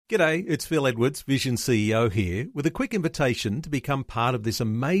G'day, it's Phil Edwards, Vision CEO here, with a quick invitation to become part of this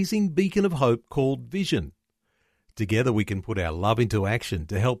amazing beacon of hope called Vision. Together we can put our love into action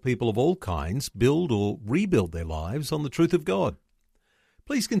to help people of all kinds build or rebuild their lives on the truth of God.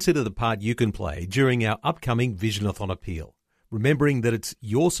 Please consider the part you can play during our upcoming Visionathon appeal, remembering that it's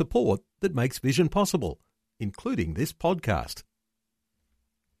your support that makes Vision possible, including this podcast.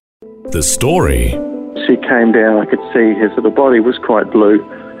 The story. She came down, I could see his little body was quite blue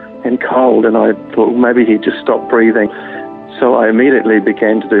and cold, and I thought, well, maybe he just stopped breathing. So I immediately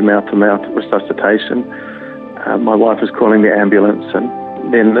began to do mouth-to-mouth resuscitation. My wife was calling the ambulance,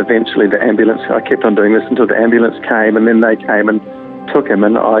 and then eventually I kept on doing this until the ambulance came, and then they came and took him,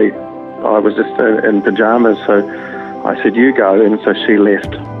 and I was just in pajamas, so I said, you go, and so she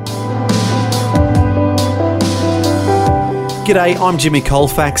left. G'day, I'm Jimmy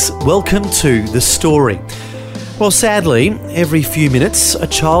Colfax. Welcome to The Story. Well, sadly, every few minutes a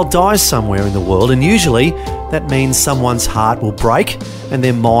child dies somewhere in the world, and usually that means someone's heart will break and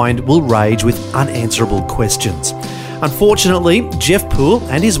their mind will rage with unanswerable questions. Unfortunately, Jeff Poole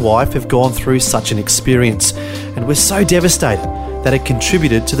and his wife have gone through such an experience, and we're so devastated that it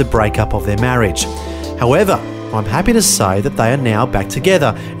contributed to the breakup of their marriage. However, I'm happy to say that they are now back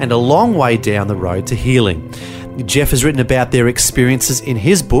together and a long way down the road to healing. Jeff has written about their experiences in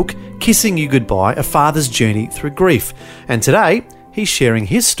his book, Kissing You Goodbye, A Father's Journey Through Grief. And today, he's sharing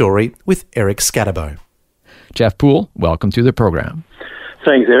his story with Eric Scatterbo. Jeff Poole, welcome to the program.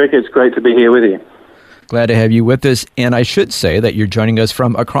 Thanks, Eric. It's great to be here with you. Glad to have you with us. And I should say that you're joining us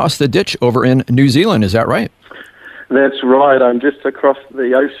from across the ditch over in New Zealand. Is that right? That's right. I'm just across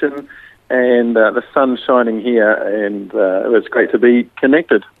the ocean, and the sun's shining here, and it's great to be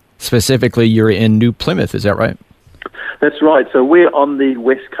connected. Specifically, you're in New Plymouth. Is that right? That's right. So we're on the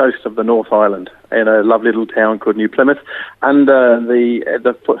west coast of the North Island in a lovely little town called New Plymouth, under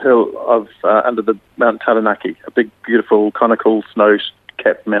the foothill of under the Mount Taranaki, a big, beautiful, conical,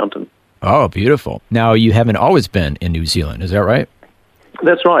 snow-capped mountain. Oh, beautiful. Now, you haven't always been in New Zealand. Is that right?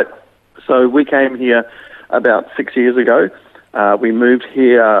 That's right. So we came here about 6 years ago. We moved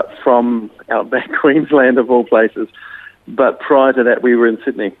here from outback Queensland, of all places, but prior to that, we were in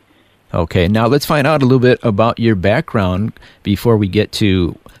Sydney. Okay, now let's find out a little bit about your background before we get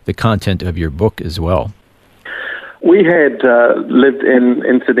to the content of your book as well. We had lived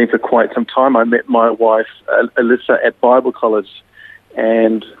in Sydney for quite some time. I met my wife, Alyssa, at Bible College,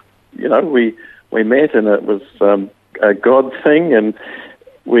 and, you know, we met, and it was a God thing, and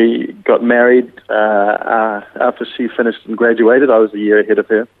we got married after she finished and graduated. I was a year ahead of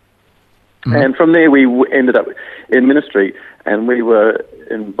her. Mm-hmm. And from there, we ended up in ministry, and we were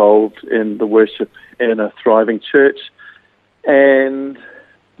involved in the worship in a thriving church. And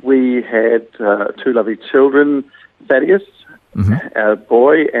we had two lovely children, Thaddeus, our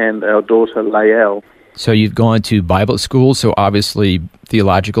boy, and our daughter, Lael. So you've gone to Bible school, so obviously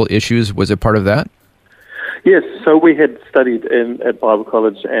theological issues was a part of that? Yes, so we had studied at Bible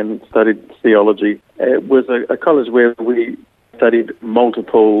College and studied theology. It was a college where we studied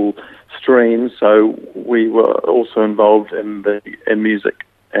multiple streams, so we were also involved in music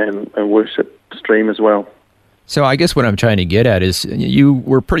and worship stream as well. So I guess what I'm trying to get at is you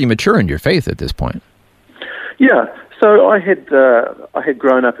were pretty mature in your faith at this point. Yeah, so I had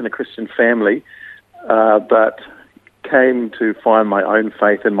grown up in a Christian family, but came to find my own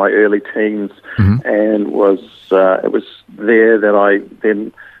faith in my early teens, and it was there that I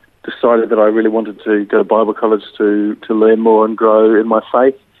then decided that I really wanted to go to Bible college to learn more and grow in my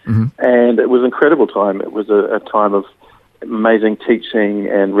faith. And it was an incredible time. It was a time of amazing teaching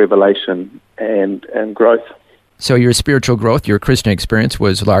and revelation and growth. So your spiritual growth, your Christian experience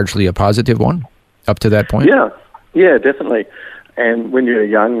was largely a positive one up to that point? Yeah, definitely. And when you're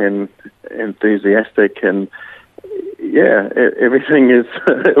young and enthusiastic and everything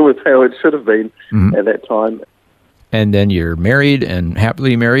it was how it should have been at that time. And then you're married and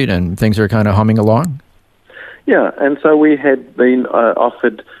happily married and things are kind of humming along? Yeah, and so we had been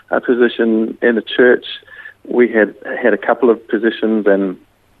offered a position in the church. We had a couple of positions, and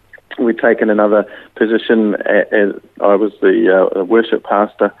we'd taken another position as I was the worship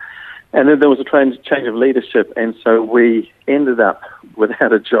pastor. And then there was a change of leadership, and so we ended up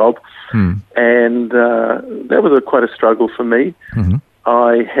without a job. And that was quite a struggle for me.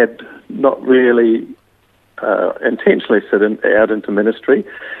 I had not really intentionally set out into ministry,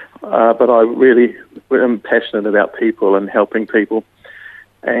 but I really am passionate about people and helping people.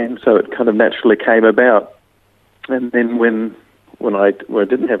 And so it kind of naturally came about. And then when I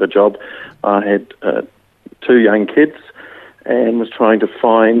didn't have a job, I had two young kids and was trying to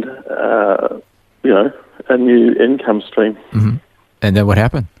find, a new income stream. And then what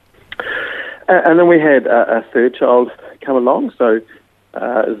happened? And then we had a third child come along, so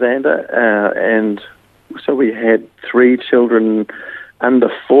Xander, and so we had 3 children under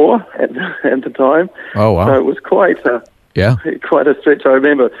 4 at the time. Oh, wow. So it was quite a stretch. I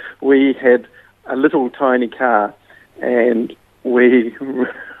remember we had a little tiny car, and we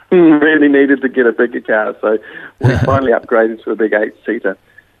really needed to get a bigger car, so we finally upgraded to a big 8-seater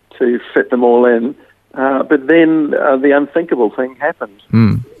to fit them all in. But then the unthinkable thing happened.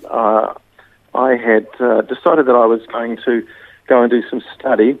 I had decided that I was going to go and do some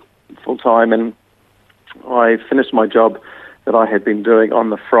study full-time, and I finished my job that I had been doing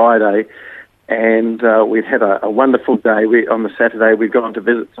on the Friday, and we'd had a wonderful day. On the Saturday, we'd gone to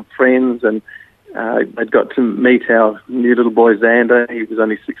visit some friends, and I'd got to meet our new little boy, Xander. He was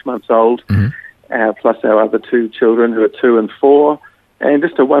only 6 months old, plus our other 2 children who are 2 and 4, and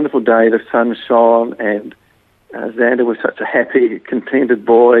just a wonderful day. The sun shone, and Xander was such a happy, contented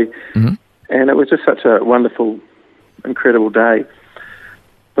boy, and it was just such a wonderful, incredible day.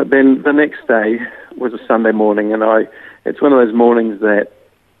 But then the next day was a Sunday morning, and it's one of those mornings that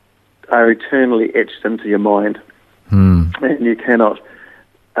are eternally etched into your mind, and you cannot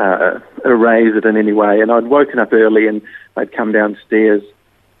erase it in any way. And I'd woken up early, and I'd come downstairs,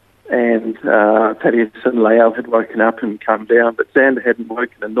 and Thaddeus and Lael had woken up and come down, but Xander hadn't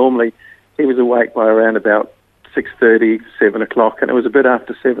woken, and normally he was awake by around about 6:30, 7 o'clock, and it was a bit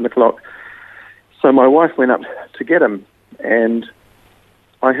after 7 o'clock. So my wife went up to get him, and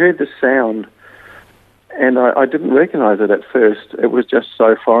I heard this sound, and I didn't recognize it at first. It was just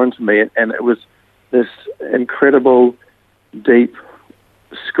so foreign to me, and it was this incredible, deep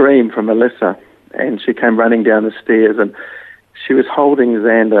scream from Melissa, and she came running down the stairs, and she was holding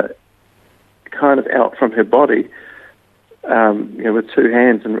Xander kind of out from her body, with 2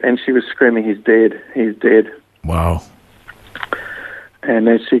 hands, and she was screaming, "He's dead, he's dead." Wow. And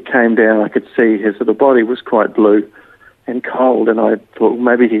as she came down, I could see his little body was quite blue and cold, and I thought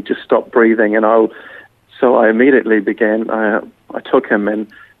maybe he just stopped breathing, so I immediately began, I took him and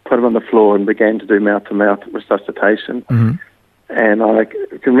put him on the floor and began to do mouth-to-mouth resuscitation. And I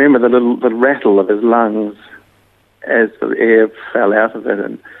can remember the rattle of his lungs as the air fell out of it,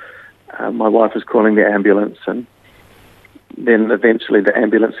 and my wife was calling the ambulance, and then eventually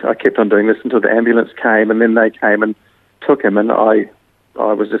I kept on doing this until the ambulance came, and then they came and took him, and I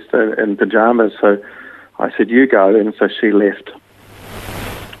was just in pajamas, so I said, "You go," and so she left.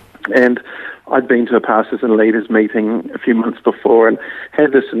 And I'd been to a pastors and leaders meeting a few months before and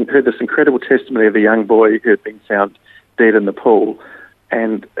heard this incredible testimony of a young boy who had been found dead in the pool,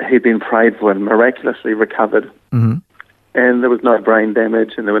 and he'd been prayed for and miraculously recovered. And there was no brain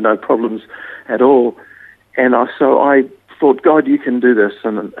damage, and there were no problems at all. And so I thought, God, you can do this.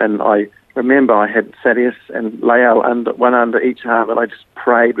 And I remember I had Thaddeus and Lael one under each arm, and I just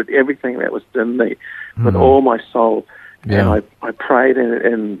prayed with everything that was in me, with all my soul. Yeah. And I prayed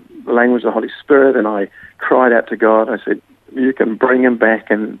in the language of the Holy Spirit, and I cried out to God. I said, you can bring him back,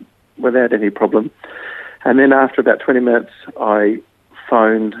 and without any problem. And then after about 20 minutes, I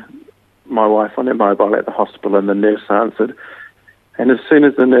phoned my wife on her mobile at the hospital, and the nurse answered. And as soon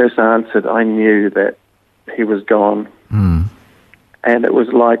as the nurse answered, I knew that he was gone. And it was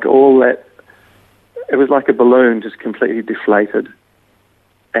like it was like a balloon just completely deflated,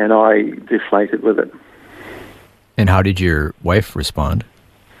 and I deflated with it. And how did your wife respond?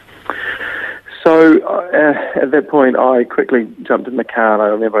 So at that point, I quickly jumped in the car, and I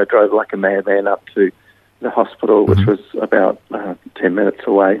remember I drove like a madman up to the hospital, which was about 10 minutes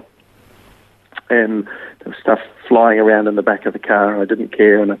away. And there was stuff flying around in the back of the car, and I didn't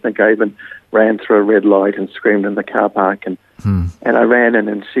care. And I think I even ran through a red light and screamed in the car park. And I ran in,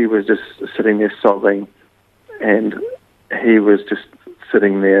 and she was just sitting there sobbing, and he was just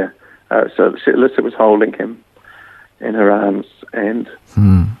sitting there. So Alyssa was holding him in her arms, and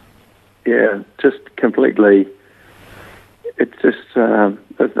just completely. It's just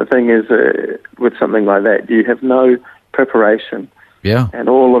the thing is with something like that, you have no preparation. Yeah. And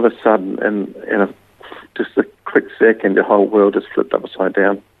all of a sudden, in just a quick second, the whole world just flipped upside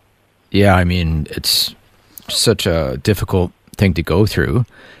down. Yeah, I mean, it's such a difficult thing to go through.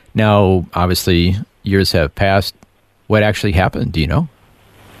 Now, obviously, years have passed. What actually happened? Do you know?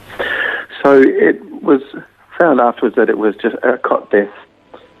 So it was found afterwards that it was just a cot death,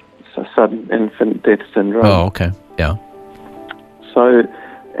 so sudden infant death syndrome. Oh, okay. Yeah. So,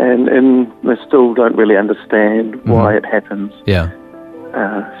 and they still don't really understand why it happens. Yeah.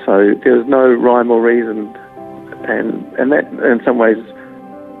 So there's no rhyme or reason, and that in some ways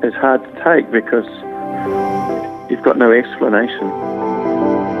is hard to take because you've got no explanation.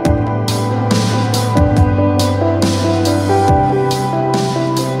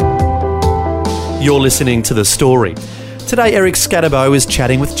 You're listening to The Story. Today, Eric Scatterbo is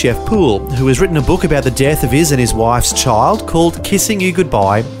chatting with Jeff Poole, who has written a book about the death of his and his wife's child called Kissing You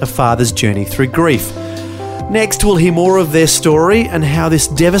Goodbye, A Father's Journey Through Grief. Next, we'll hear more of their story and how this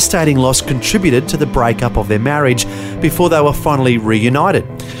devastating loss contributed to the breakup of their marriage before they were finally reunited.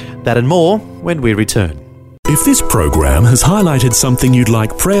 That and more when we return. If this program has highlighted something you'd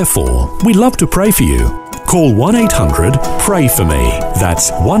like prayer for, we'd love to pray for you. Call 1-800-PRAY-FOR-ME.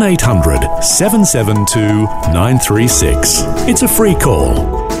 That's 1-800-772-936. It's a free call.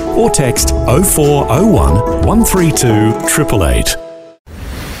 Or text 0401 132 888.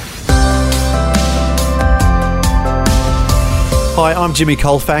 Hi, I'm Jimmy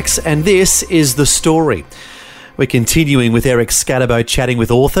Colfax, and this is The Story. We're continuing with Eric Scatterbo chatting with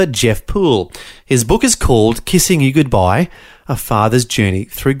author Jeff Poole. His book is called Kissing You Goodbye, A Father's Journey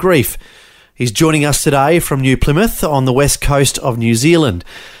Through Grief. He's joining us today from New Plymouth on the west coast of New Zealand.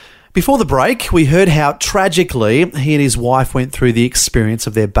 Before the break, we heard how tragically he and his wife went through the experience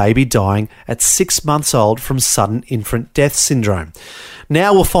of their baby dying at 6 months old from sudden infant death syndrome.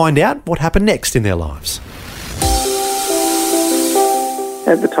 Now we'll find out what happened next in their lives.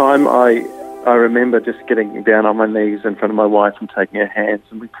 At the time, I remember just getting down on my knees in front of my wife and taking her hands,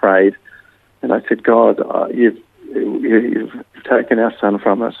 and we prayed. And I said, God, you've taken our son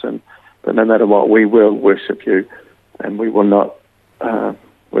from us, but no matter what, we will worship you, and we will not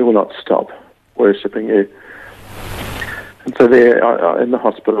stop worshiping you. And so there, in the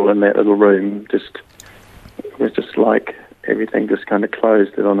hospital, in that little room, it was just like everything just kind of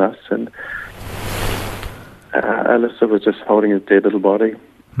closed in on us, and Alyssa was just holding his dead little body,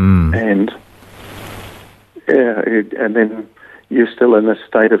 and and then you're still in this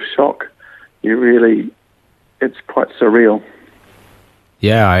state of shock. It's quite surreal.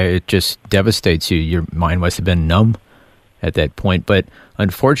 Yeah, it just devastates you. Your mind must have been numb at that point. But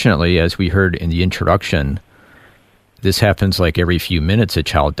unfortunately, as we heard in the introduction, this happens like every few minutes a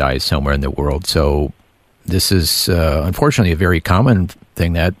child dies somewhere in the world. So this is unfortunately a very common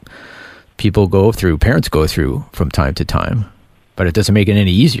thing that people go through, parents go through from time to time. But it doesn't make it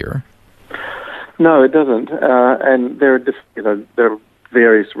any easier. No, it doesn't. And there are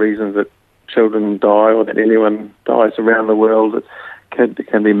various reasons that children die or that anyone dies around the world. It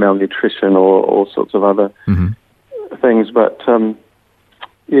can be malnutrition or all sorts of other things. But there's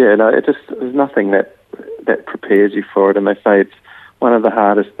nothing that prepares you for it. And they say it's one of the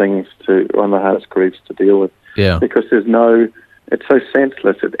hardest griefs to deal with. Yeah. Because it's so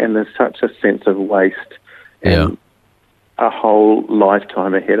senseless, and there's such a sense of waste. And a whole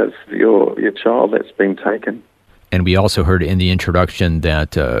lifetime ahead of your child that's been taken. And we also heard in the introduction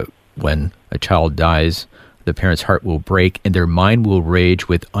that when a child dies, the parent's heart will break and their mind will rage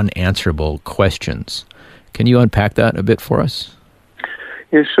with unanswerable questions. Can you unpack that a bit for us?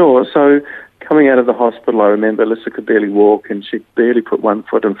 Yeah, sure. So coming out of the hospital, I remember Alyssa could barely walk and she barely put one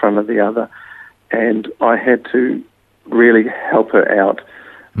foot in front of the other. And I had to really help her out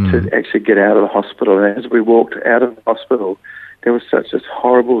to actually get out of the hospital. And as we walked out of the hospital, there was such this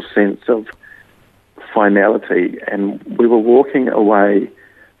horrible sense of finality. And we were walking away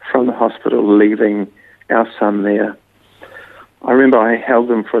from the hospital, leaving our son there. I remember I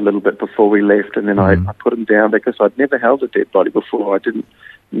held him for a little bit before we left, and then I put him down because I'd never held a dead body before. I didn't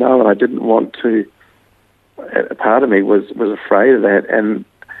know, and I didn't want to. A part of me was afraid of that, and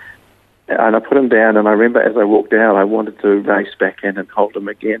I put him down, and I remember as I walked out, I wanted to race back in and hold him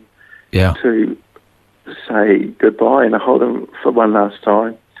again to say goodbye, and I held him for one last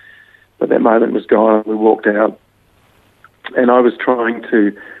time. But that moment was gone, and we walked out, and I was trying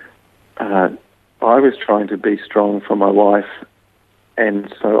to be strong for my wife,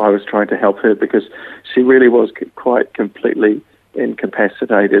 and so I was trying to help her because she really was quite completely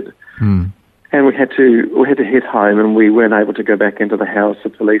incapacitated. And we had to head home, and we weren't able to go back into the house. The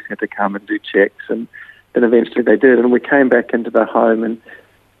police had to come and do checks, and then eventually they did. And we came back into the home, and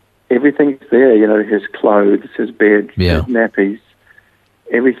everything's there. You know, his clothes, his bed, his nappies,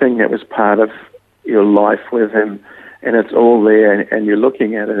 everything that was part of your life with him, and it's all there. And you're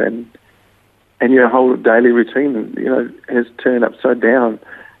looking at it, and your whole daily routine, you know, has turned upside down.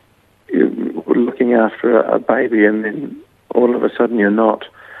 You're looking after a baby, and then all of a sudden you're not.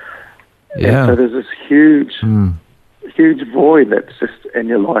 Yeah. And so there's this huge void that's just in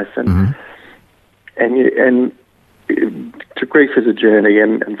your life, and to grief is a journey,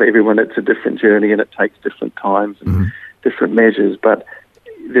 and for everyone it's a different journey, and it takes different times and different measures. But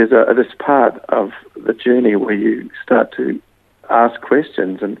there's this part of the journey where you start to ask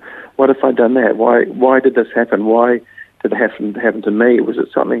questions, and what if I'd done that? Why did this happen? Why did it happen to me? Was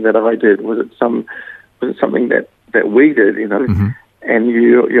it something that I did? Was it something that we did? You know. and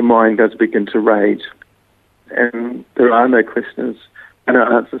your mind does begin to rage. And there are no questions, no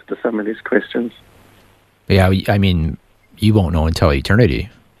answers to some of these questions. Yeah, I mean, you won't know until eternity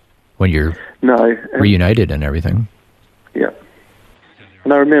when you're reunited and everything. Yeah.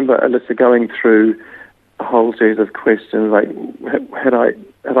 And I remember Alyssa going through a whole series of questions, like had I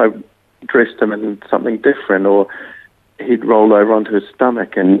dressed him in something different, or he'd rolled over onto his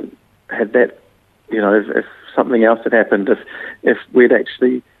stomach, and had that, if something else had happened, if we'd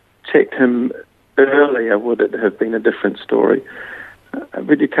actually checked him earlier, would it have been a different story?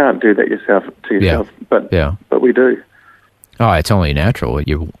 But you can't do that to yourself. Yeah. But we do. Oh, it's only natural.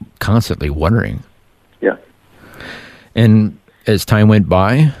 You're constantly wondering. Yeah. And as time went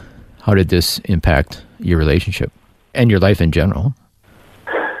by, how did this impact your relationship and your life in general?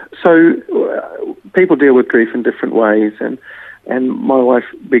 So people deal with grief in different ways, and my wife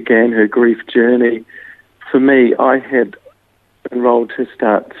began her grief journey. For me, I had enrolled to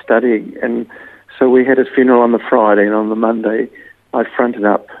start studying, and so we had his funeral on the Friday, and on the Monday I fronted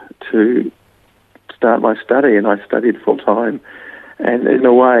up to start my study, and I studied full time. And in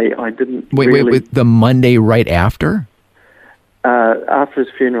a way, I didn't Wait, the Monday right after? After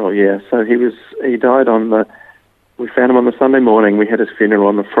his funeral, yeah. So he died we found him on the Sunday morning. We had his funeral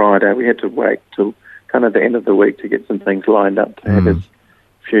on the Friday. We had to wait till kind of the end of the week to get some things lined up to have his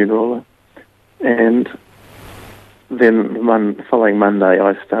funeral. And then the following Monday,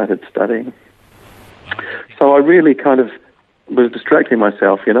 I started studying. So I really kind of was distracting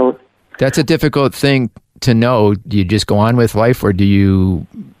myself, That's a difficult thing to know. Do you just go on with life, or do you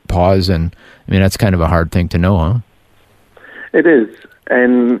pause? And I mean, that's kind of a hard thing to know, huh? It is.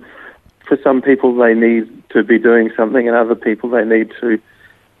 And for some people, they need to be doing something, and other people, they need to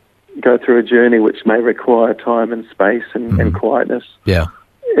go through a journey which may require time and space and quietness. Yeah.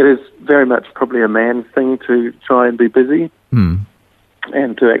 It is very much probably a man's thing to try and be busy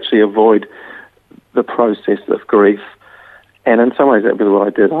and to actually avoid the process of grief. And in some ways, that was what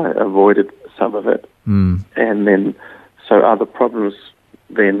I did. I avoided some of it. And then, so other problems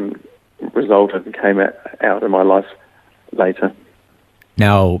then resulted and came out in my life later.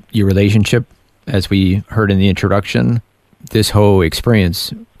 Now, your relationship, as we heard in the introduction, this whole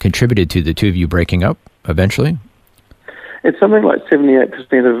experience contributed to the two of you breaking up eventually? It's something like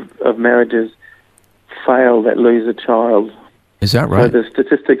 78% of marriages fail that lose a child. Is that right? So the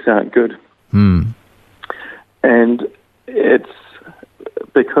statistics aren't good. And it's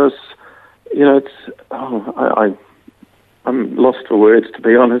because, I'm lost for words, to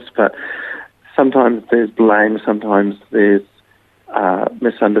be honest, but sometimes there's blame, sometimes there's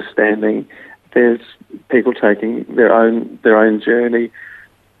misunderstanding, there's people taking their own journey.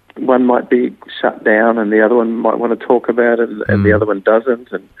 One might be shut down and the other one might want to talk about it, and the other one doesn't.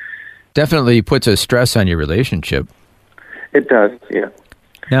 And definitely puts a stress on your relationship. It does, yeah.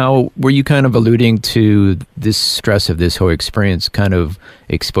 Now, were you kind of alluding to this stress of this whole experience kind of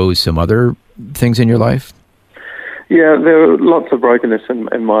expose some other things in your life? Yeah, there were lots of brokenness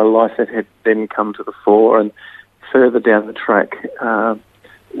in my life that had then come to the fore, and further down the track,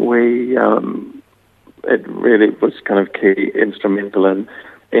 it really was kind of key, instrumental in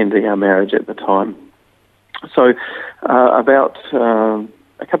ending our marriage at the time. So about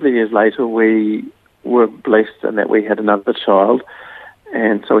a couple of years later, we were blessed in that we had another child,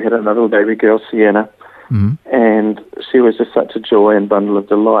 and so we had another baby girl, Sienna, and she was just such a joy and bundle of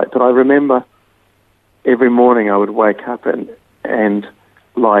delight. But I remember every morning I would wake up and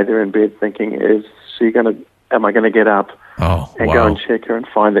lie there in bed thinking, am I going to get up go and check her and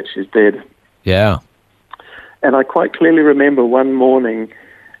find that she's dead? Yeah. And I quite clearly remember one morning,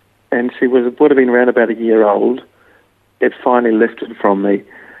 and she would have been around about a year old, it finally lifted from me.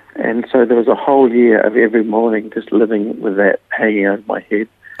 And so there was a whole year of every morning just living with that hanging over my head.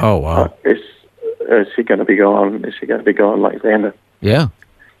 Oh, wow. Is she going to be gone? Is she going to be gone like Xander? Yeah.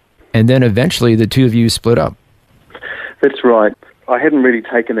 And then eventually the two of you split up. That's right. I hadn't really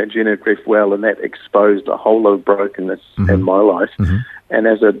taken that journey of grief well, and that exposed a whole lot of brokenness in my life. And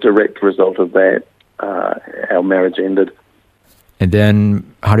as a direct result of that, our marriage ended. And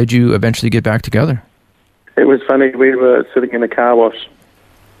then how did you eventually get back together? It was funny. We were sitting in a car wash.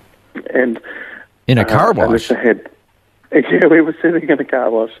 And in a car wash? We were sitting in a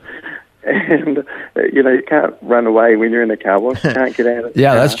car wash. And, you can't run away when you're in a car wash. You can't get out of the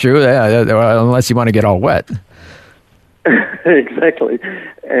car. That's true. Yeah, unless you want to get all wet. Exactly.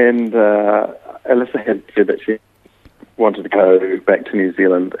 And Alyssa had said that she wanted to go back to New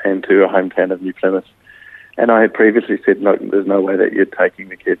Zealand and to her hometown of New Plymouth. And I had previously said, no, there's no way that you're taking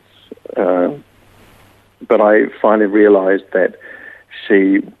the kids. But I finally realised that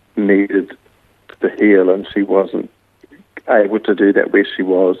she needed to heal, and she wasn't able to do that where she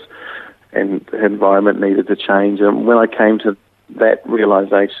was, and her environment needed to change. And when I came to that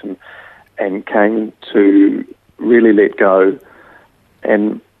realization and came to really let go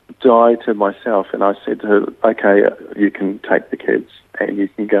and die to myself, and I said to her, okay, you can take the kids and you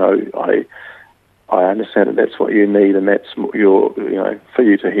can go. I understand that that's what you need, and that's your, for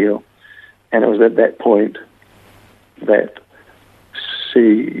you to heal. And it was at that point that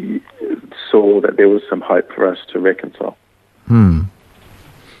she saw that there was some hope for us to reconcile.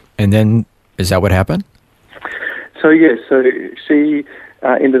 And then, is that what happened? So she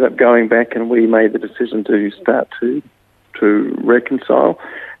ended up going back, and we made the decision to start to reconcile.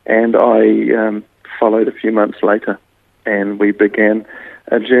 And I followed a few months later, and we began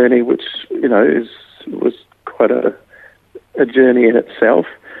a journey which, was quite a journey in itself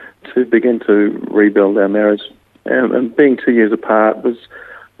to begin to rebuild our marriage. And being 2 years apart was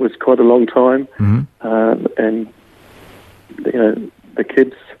quite a long time. And, the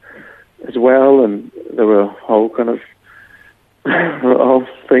kids as well, and there were a whole kind of whole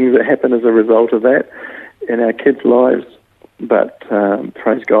things that happened as a result of that in our kids' lives. But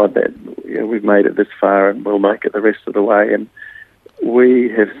praise God that we've made it this far, and we'll make it the rest of the way. And we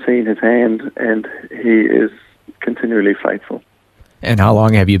have seen His hand, and He is continually faithful. And how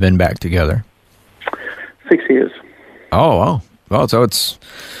long have you been back together? 6 years. Oh, wow. Well,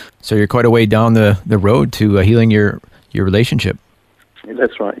 so you're quite a way down the road to healing your relationship.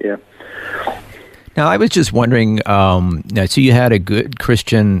 That's right, yeah. Now, I was just wondering, so you had a good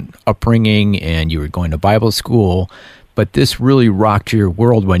Christian upbringing and you were going to Bible school, but this really rocked your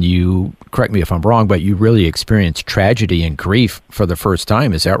world when you, correct me if I'm wrong, but you really experienced tragedy and grief for the first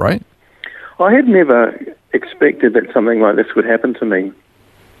time. Is that right? I had never expected that something like this would happen to me.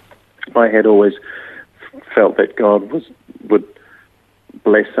 I had always felt that God would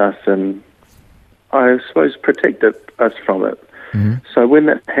bless us and, I suppose, protected us from it. So when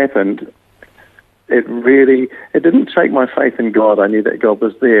that happened, it didn't shake my faith in God. I knew that God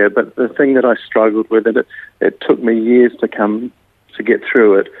was there, but the thing that I struggled with, and it took me years to get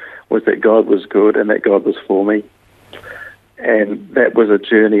through it, was that God was good and that God was for me. And that was a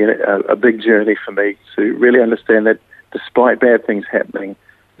journey, a big journey for me to really understand that despite bad things happening,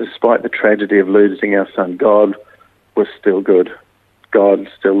 despite the tragedy of losing our son, God was still good. God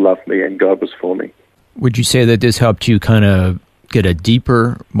still loved me, and God was for me. Would you say that this helped you kind of get a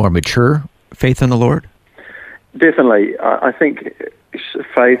deeper, more mature faith in the Lord? Definitely. I think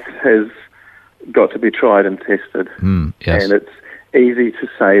faith has got to be tried and tested. Yes. And it's easy to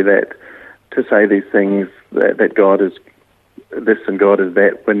say these things, that God is this and God is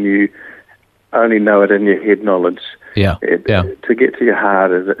that, when you only know it in your head knowledge. Yeah. To get to your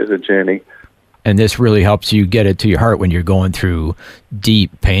heart is a journey. And this really helps you get it to your heart when you're going through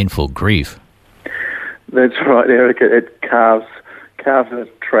deep, painful grief. That's right, Eric. It carves a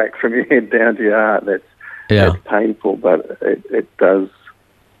track from your head down to your heart. That's painful, but it does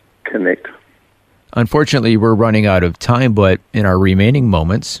connect. Unfortunately, we're running out of time, but in our remaining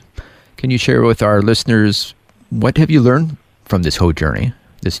moments, can you share with our listeners, what have you learned from this whole journey,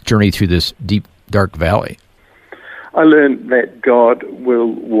 through this deep, dark valley? I learned that God will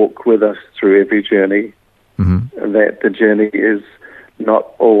walk with us through every journey, and that the journey is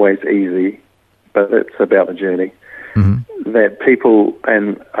not always easy, but it's about the journey. That people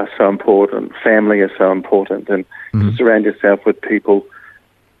are so important, family is so important, and to surround yourself with people,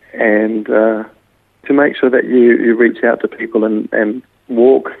 and to make sure that you reach out to people and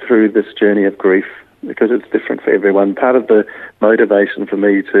walk through this journey of grief, because it's different for everyone. Part of the motivation for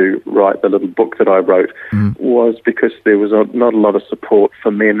me to write the little book that I wrote was because there was not a lot of support for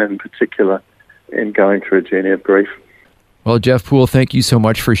men in particular in going through a journey of grief. Well, Jeff Poole, thank you so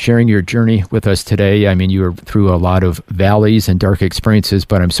much for sharing your journey with us today. I mean, you were through a lot of valleys and dark experiences,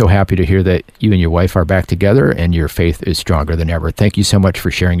 but I'm so happy to hear that you and your wife are back together and your faith is stronger than ever. Thank you so much for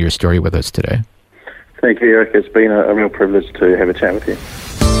sharing your story with us today. Thank you, Eric. It's been a real privilege to have a chat with you.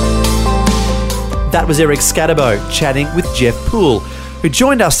 That was Eric Scatterbo chatting with Jeff Poole, who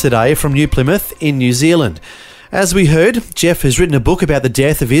joined us today from New Plymouth in New Zealand. As we heard, Jeff has written a book about the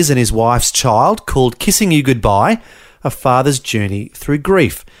death of his and his wife's child called Kissing You Goodbye, A Father's Journey Through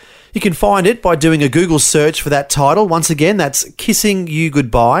Grief. You can find it by doing a Google search for that title. Once again, that's Kissing You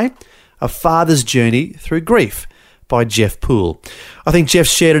Goodbye, A Father's Journey Through Grief by Jeff Poole. I think Jeff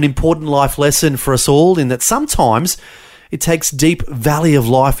shared an important life lesson for us all in that sometimes it takes deep valley of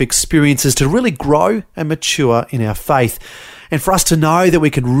life experiences to really grow and mature in our faith, and for us to know that we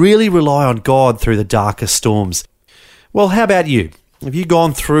can really rely on God through the darkest storms. Well, how about you? Have you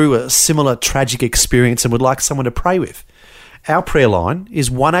gone through a similar tragic experience and would like someone to pray with? our prayer line is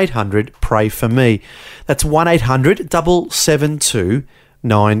 1-800-PRAY-FOR-ME. That's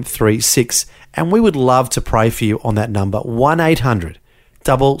 1-800-772-936. And we would love to pray for you on that number,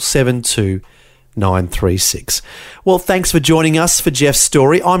 1-800-772-936. Well, thanks for joining us for Jeff's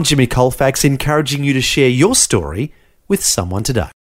story. I'm Jimmy Colfax, encouraging you to share your story with someone today.